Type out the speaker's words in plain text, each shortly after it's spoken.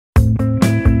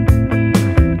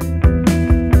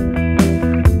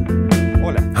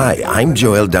Hi, I'm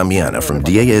Joel Damiana from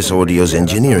D.A.S. Audio's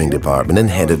Engineering Department and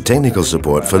Head of Technical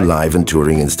Support for live and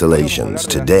touring installations.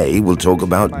 Today we'll talk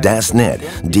about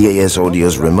DASnet, D.A.S.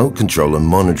 Audio's remote control and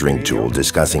monitoring tool,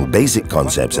 discussing basic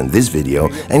concepts in this video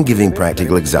and giving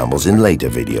practical examples in later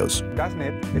videos.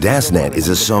 DASnet is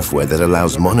a software that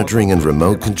allows monitoring and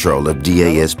remote control of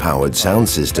DAS-powered sound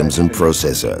systems and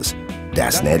processors.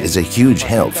 DASnet is a huge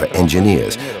help for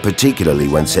engineers, particularly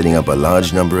when setting up a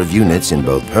large number of units in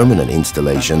both permanent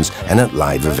installations and at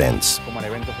live events.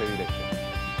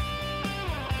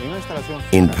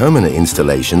 In permanent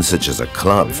installations such as a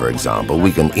club, for example,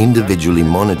 we can individually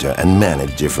monitor and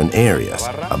manage different areas,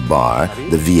 a bar,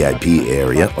 the VIP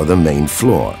area or the main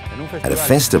floor. At a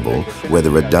festival, where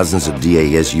there are dozens of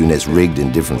DAS units rigged in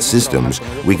different systems,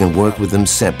 we can work with them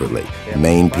separately.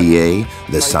 Main PA,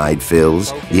 the side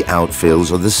fills, the out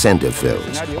fills or the center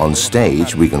fills. On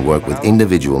stage, we can work with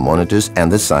individual monitors and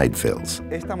the side fills.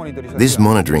 This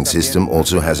monitoring system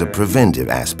also has a preventive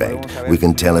aspect. We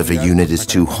can tell if a unit is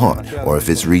too hot or if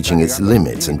it's reaching its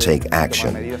limits and take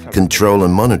action. Control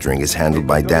and monitoring is handled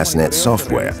by DASnet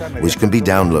software, which can be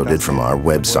downloaded from our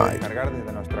website.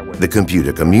 The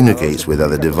computer communicates with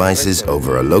other devices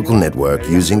over a local network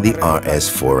using the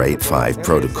RS-485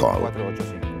 protocol.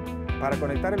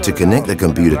 To connect the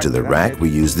computer to the rack, we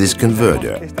use this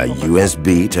converter, a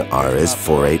USB to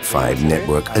RS-485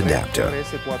 network adapter.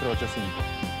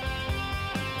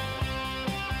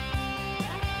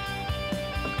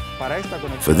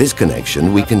 For this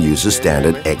connection, we can use a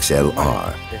standard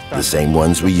XLR, the same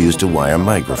ones we use to wire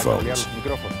microphones.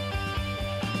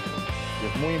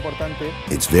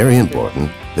 It's very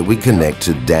important that we connect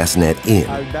to DASnet in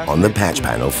on the patch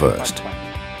panel first.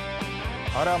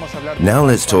 Now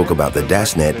let's talk about the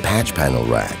DASnet patch panel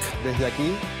rack.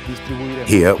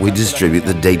 Here we distribute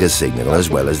the data signal as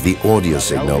well as the audio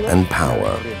signal and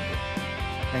power.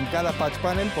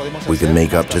 We can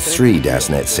make up to 3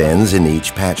 DASnet sends in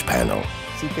each patch panel.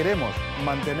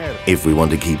 If we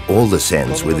want to keep all the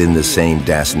sends within the same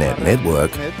DASnet network,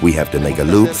 we have to make a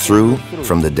loop through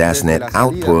from the DASnet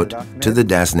output to the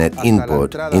DASnet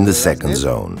input in the second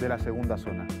zone.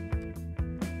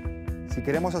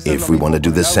 If we want to do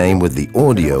the same with the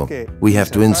audio, we have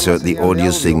to insert the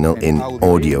audio signal in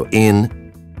audio in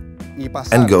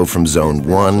and go from zone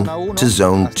 1 to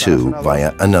zone 2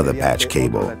 via another patch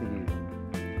cable.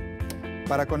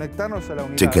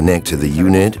 To connect to the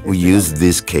unit, we use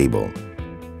this cable.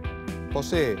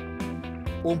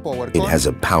 It has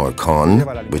a power con,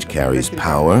 which carries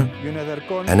power,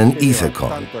 and an ether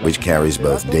con, which carries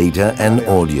both data and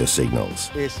audio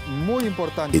signals.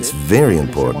 It's very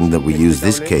important that we use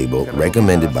this cable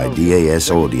recommended by DAS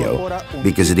Audio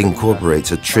because it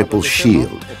incorporates a triple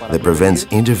shield that prevents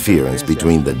interference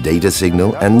between the data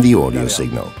signal and the audio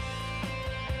signal.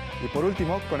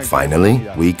 Finally,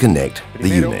 we connect the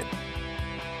unit.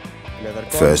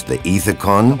 First the ether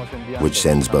con, which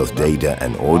sends both data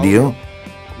and audio,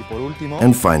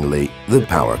 and finally the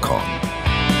power con.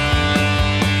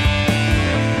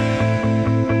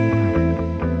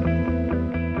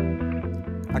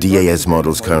 DAS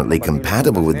models currently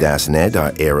compatible with DASnet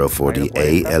are Aero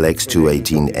 40A,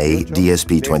 LX218A,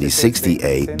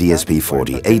 DSP2060A,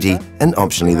 DSP4080, and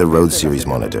optionally the Road Series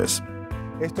monitors.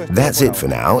 That's it for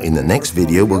now. In the next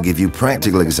video, we'll give you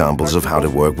practical examples of how to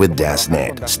work with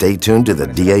DASnet. Stay tuned to the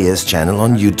DAS channel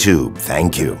on YouTube.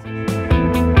 Thank you.